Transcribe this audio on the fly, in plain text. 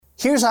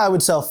Here's how I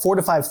would sell $4,000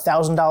 to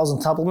 $5,000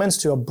 in supplements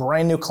to a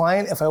brand new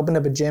client if I opened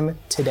up a gym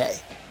today.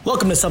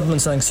 Welcome to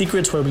Supplement Selling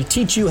Secrets, where we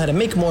teach you how to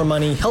make more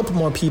money, help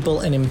more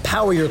people, and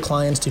empower your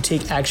clients to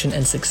take action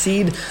and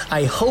succeed.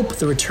 I hope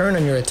the return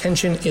on your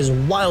attention is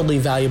wildly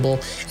valuable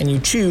and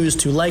you choose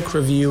to like,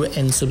 review,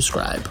 and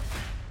subscribe.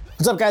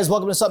 What's up, guys?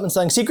 Welcome to Supplement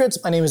Selling Secrets.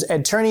 My name is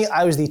Ed Turney.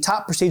 I was the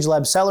top Prestige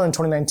Lab seller in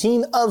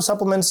 2019 of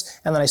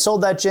supplements, and then I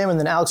sold that gym, and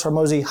then Alex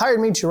Hormozi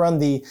hired me to run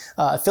the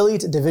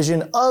affiliate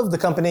division of the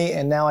company,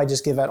 and now I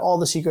just give out all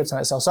the secrets and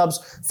I sell subs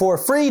for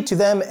free to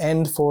them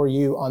and for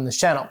you on this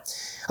channel.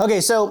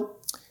 Okay, so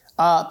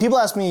people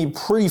ask me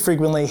pretty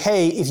frequently,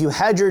 hey, if you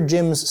had your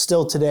gyms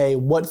still today,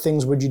 what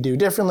things would you do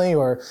differently,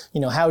 or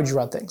how would you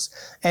run things?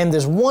 And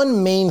there's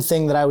one main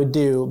thing that I would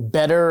do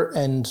better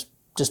and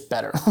just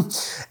better.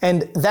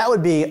 And that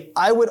would be,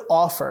 I would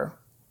offer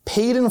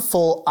paid in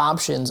full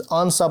options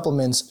on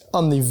supplements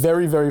on the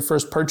very, very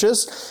first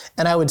purchase,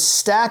 and I would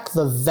stack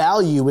the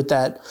value with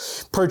that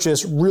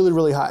purchase really,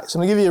 really high. So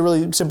I'm gonna give you a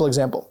really simple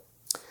example.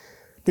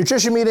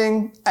 Nutrition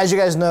meeting, as you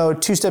guys know,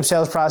 two-step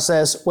sales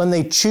process. When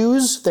they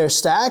choose their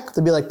stack,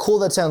 they'll be like, cool,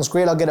 that sounds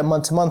great. I'll get a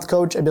month-to-month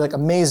coach. I'd be like,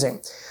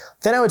 amazing.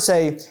 Then I would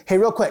say, hey,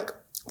 real quick,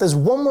 there's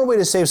one more way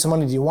to save some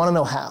money. Do you wanna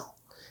know how?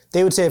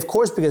 They would say, of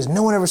course, because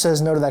no one ever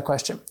says no to that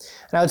question.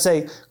 And I would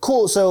say,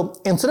 cool, so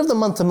instead of the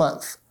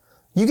month-to-month,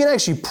 you can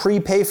actually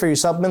prepay for your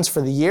supplements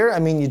for the year. I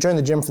mean, you joined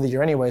the gym for the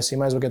year anyway, so you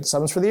might as well get the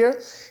supplements for the year.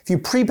 If you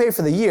prepay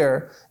for the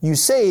year, you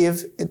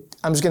save,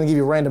 I'm just gonna give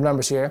you random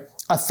numbers here,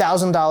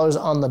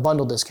 $1,000 on the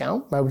bundle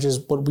discount, right, which is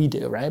what we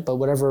do, right? But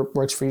whatever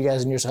works for you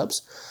guys and your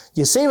subs.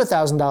 You save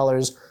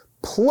 $1,000,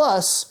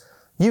 plus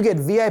you get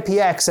VIP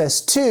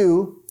access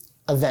to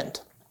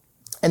event.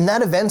 And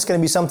that event's gonna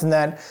be something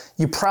that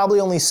you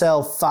probably only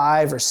sell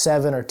 5 or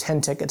 7 or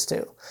 10 tickets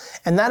to.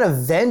 And that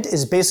event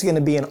is basically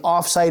gonna be an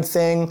offsite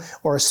thing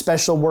or a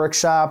special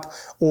workshop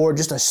or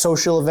just a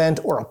social event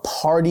or a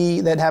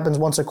party that happens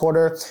once a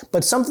quarter,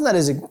 but something that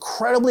is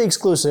incredibly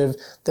exclusive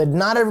that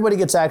not everybody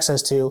gets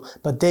access to,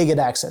 but they get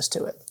access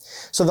to it.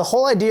 So the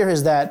whole idea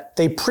is that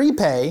they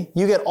prepay,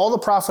 you get all the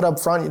profit up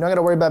front, you're not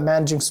gonna worry about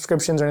managing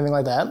subscriptions or anything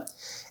like that.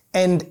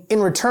 And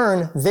in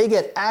return, they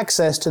get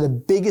access to the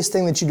biggest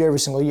thing that you do every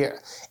single year.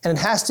 And it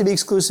has to be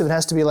exclusive, it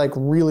has to be like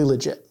really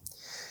legit.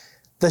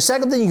 The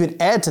second thing you could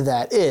add to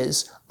that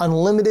is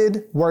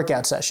unlimited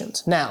workout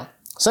sessions. Now,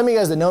 some of you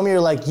guys that know me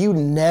are like, you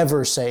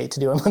never say to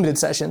do unlimited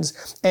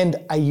sessions, and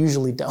I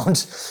usually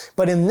don't.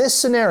 But in this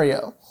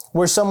scenario,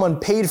 where someone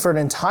paid for an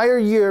entire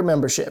year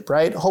membership,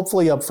 right?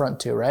 Hopefully upfront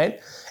too,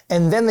 right?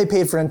 And then they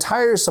paid for an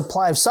entire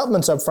supply of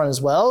supplements upfront as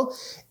well.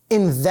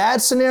 In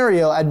that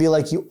scenario, I'd be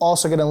like, you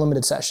also get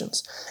unlimited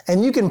sessions.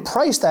 And you can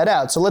price that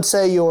out. So let's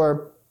say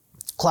your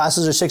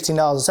classes are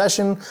 $16 a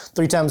session,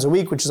 3 times a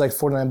week, which is like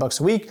 $49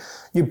 a week.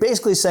 You're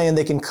basically saying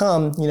they can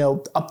come,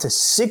 up to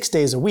 6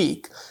 days a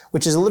week,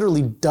 which is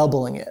literally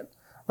doubling it,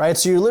 right?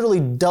 So you're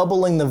literally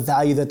doubling the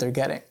value that they're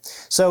getting.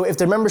 So if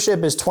their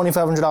membership is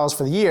 $2,500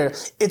 for the year,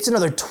 it's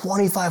another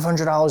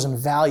 $2,500 in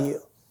value.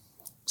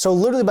 So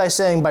literally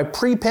by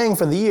prepaying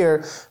for the year,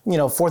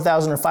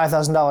 $4,000 or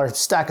 $5,000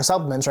 stack of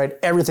supplements, right?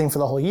 Everything for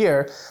the whole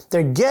year,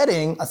 they're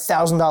getting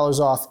 $1,000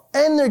 off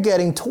and they're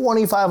getting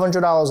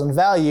 $2,500 in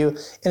value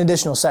in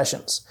additional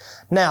sessions.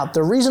 Now,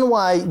 the reason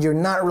why you're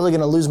not really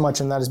gonna lose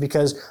much in that is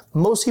because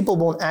most people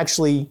won't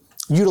actually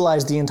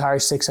utilize the entire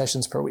 6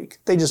 sessions per week.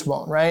 They just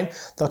won't, right?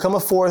 They'll come a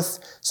 4th,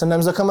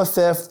 sometimes they'll come a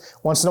 5th,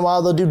 once in a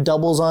while they'll do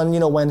doubles on,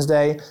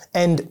 Wednesday.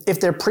 And if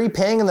they're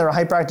prepaying and they're a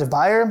hyperactive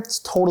buyer, it's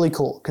totally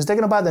cool because they're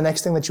gonna buy the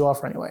next thing that you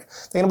offer anyway.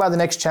 They're gonna buy the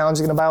next challenge,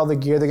 they're gonna buy all the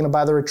gear, they're gonna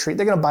buy the retreat,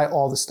 they're gonna buy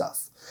all the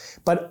stuff.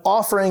 But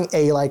offering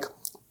a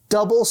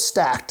double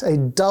stacked, a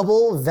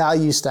double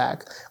value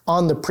stack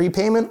on the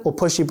prepayment will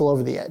push people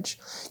over the edge.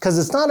 Because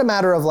it's not a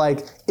matter of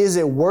is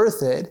it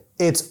worth it?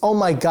 It's, oh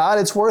my God,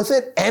 it's worth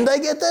it and I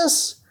get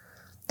this?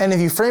 And if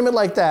you frame it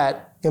like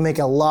that, you'll make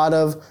a lot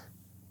of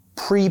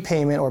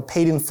prepayment or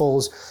paid in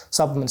fulls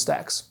supplement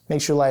stacks.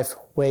 Makes your life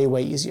way,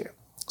 way easier.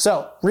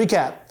 So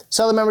recap,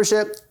 sell the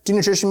membership, do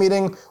nutrition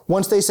meeting.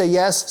 Once they say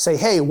yes, say,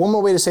 hey, one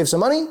more way to save some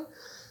money. Do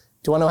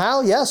you wanna know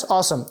how? Yes,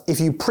 awesome. If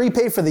you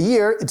prepay for the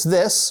year, it's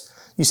this.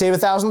 You save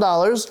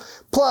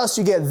 $1,000, plus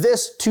you get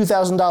this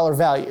 $2,000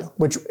 value,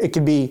 which it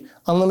could be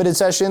unlimited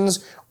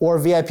sessions or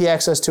VIP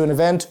access to an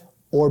event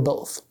or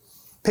both.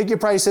 Pick your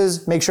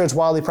prices, make sure it's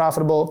wildly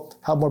profitable,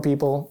 help more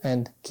people,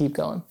 and keep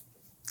going.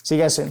 See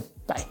you guys soon.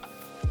 Bye.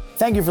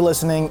 Thank you for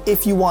listening.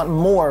 If you want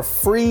more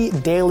free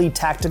daily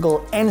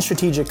tactical and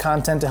strategic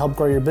content to help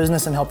grow your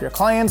business and help your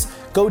clients,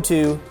 go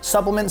to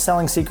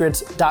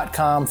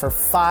supplementsellingSecrets.com for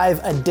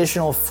 5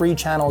 additional free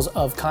channels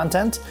of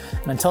content.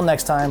 And until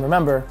next time,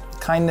 remember,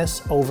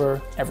 kindness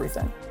over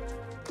everything.